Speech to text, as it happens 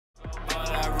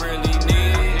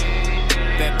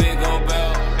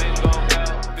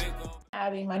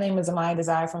Abby. My name is Amaya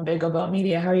Desire from Big Go Belt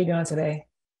Media. How are you doing today?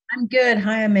 I'm good.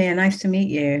 Hi, Amir. Nice to meet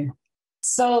you.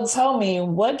 So tell me,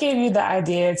 what gave you the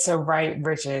idea to write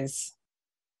Riches?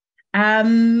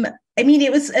 Um,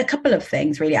 it was a couple of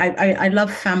things, really. I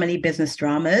love family business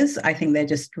dramas. I think they're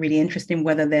just really interesting,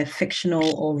 whether they're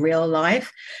fictional or real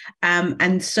life. And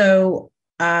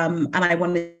I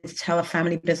wanted to tell a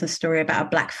family business story about a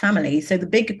Black family. So the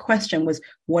big question was,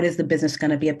 what is the business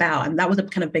going to be about? And that was a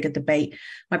kind of bigger debate.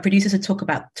 My producers had talked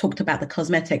about the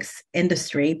cosmetics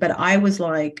industry, but I was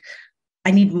like,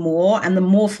 I need more. And the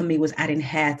more for me was adding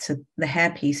hair to the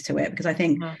hair piece to it, because I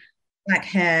think Mhm. black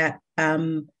hair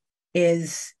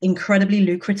is incredibly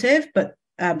lucrative, but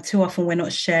too often we're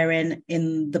not sharing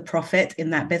in the profit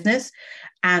in that business.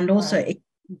 And also, Right. it's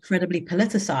incredibly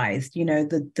politicized,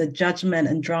 the judgment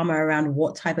and drama around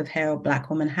what type of hair a black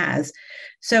woman has.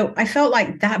 So I felt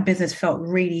like that business felt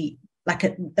really like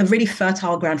a really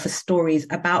fertile ground for stories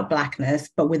about blackness,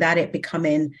 but without it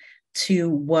becoming too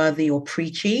worthy or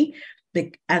preachy.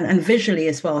 And visually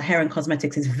as well, hair and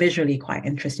cosmetics is visually quite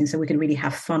interesting. So we could really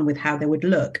have fun with how they would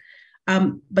look.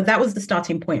 But that was the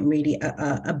starting point, really,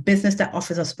 a business that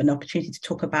offers us an opportunity to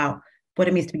talk about what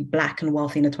it means to be Black and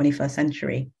wealthy in the 21st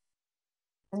century.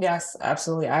 Yes,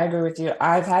 absolutely. I agree with you.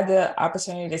 I've had the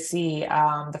opportunity to see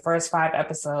the first five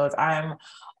episodes. I'm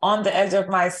on the edge of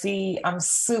my seat. I'm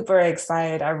super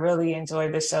excited. I really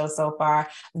enjoyed the show so far.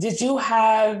 Did you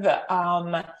have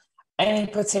any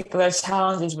particular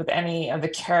challenges with any of the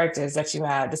characters that you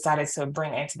had decided to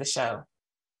bring into the show?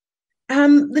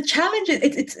 The challenge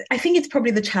it's I think it's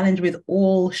probably the challenge with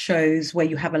all shows where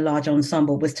you have a large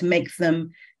ensemble was to make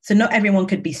them so not everyone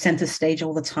could be center stage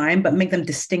all the time, but make them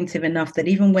distinctive enough that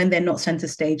even when they're not center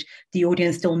stage, the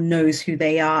audience still knows who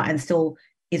they are and still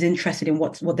is interested in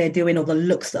what they're doing or the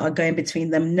looks that are going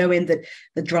between them, knowing that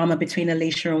the drama between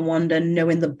Alicia and Wanda,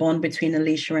 knowing the bond between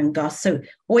Alicia and Gus. So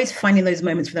always finding those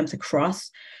moments for them to cross.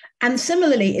 And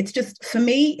similarly, it's just for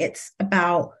me, it's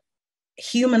about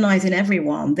humanizing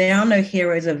everyone. There are no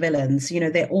heroes or villains.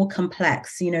 They're all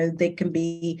complex.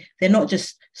 They're not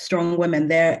just strong women.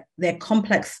 They're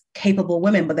complex, capable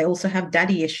women, but they also have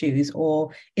daddy issues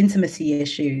or intimacy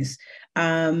issues.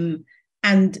 And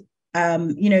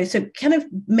so kind of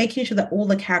making sure that all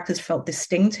the characters felt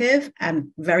distinctive and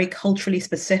very culturally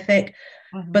specific,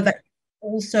 but Mhm. that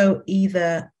also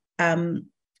either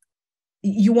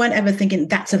you weren't ever thinking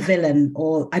that's a villain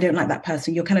or I don't like that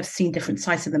person. You're kind of seeing different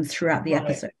sides of them throughout the Right.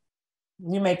 episode.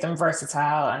 You make them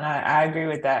versatile, and I agree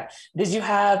with that. Did you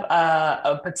have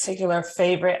a particular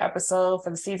favorite episode for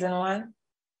the season one?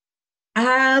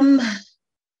 Um,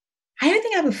 I don't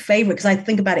think I have a favorite because I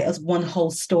think about it as one whole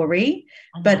story.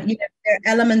 But Mhm. there are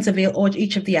elements of it, or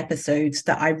each of the episodes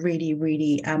that I really,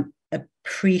 really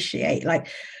appreciate. Like,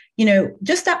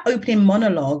 just that opening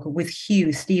monologue with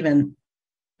Hugh Stephen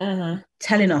Mhm.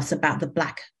 telling us about the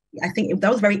black. I think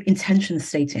that was very intention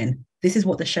stating. This is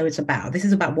what the show is about. This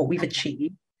is about what we've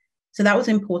achieved. So that was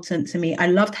important to me. I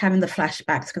loved having the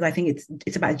flashbacks because I think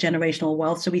it's about generational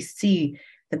wealth. So we see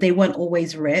that they weren't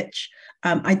always rich.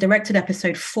 I directed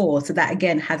episode 4, so that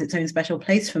again has its own special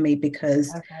place for me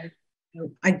because Okay.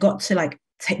 I got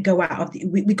to go out of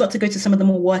we got to go to some of the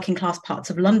more working class parts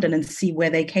of London and see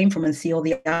where they came from and see all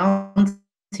the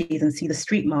aunties and see the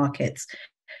street markets.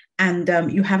 And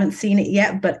you haven't seen it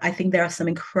yet, but I think there are some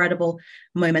incredible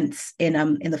moments in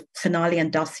the finale.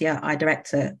 And Dacia, our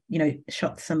director,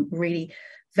 shot some really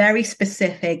very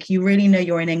specific. You really know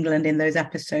you're in England in those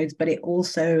episodes, but it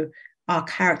also our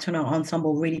character and our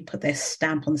ensemble really put their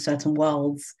stamp on certain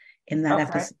worlds in that Okay.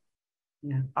 episode.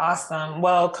 Yeah. Awesome.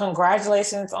 Well,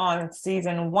 congratulations on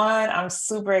season one. I'm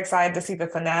super excited to see the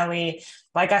finale.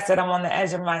 Like I said, I'm on the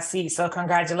edge of my seat. So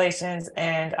congratulations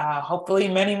and hopefully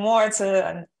many more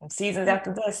to seasons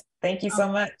after this. Thank you Oh,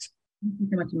 so much. thank you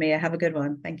so much, Mia. Have a good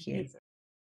one. Thank You you. too.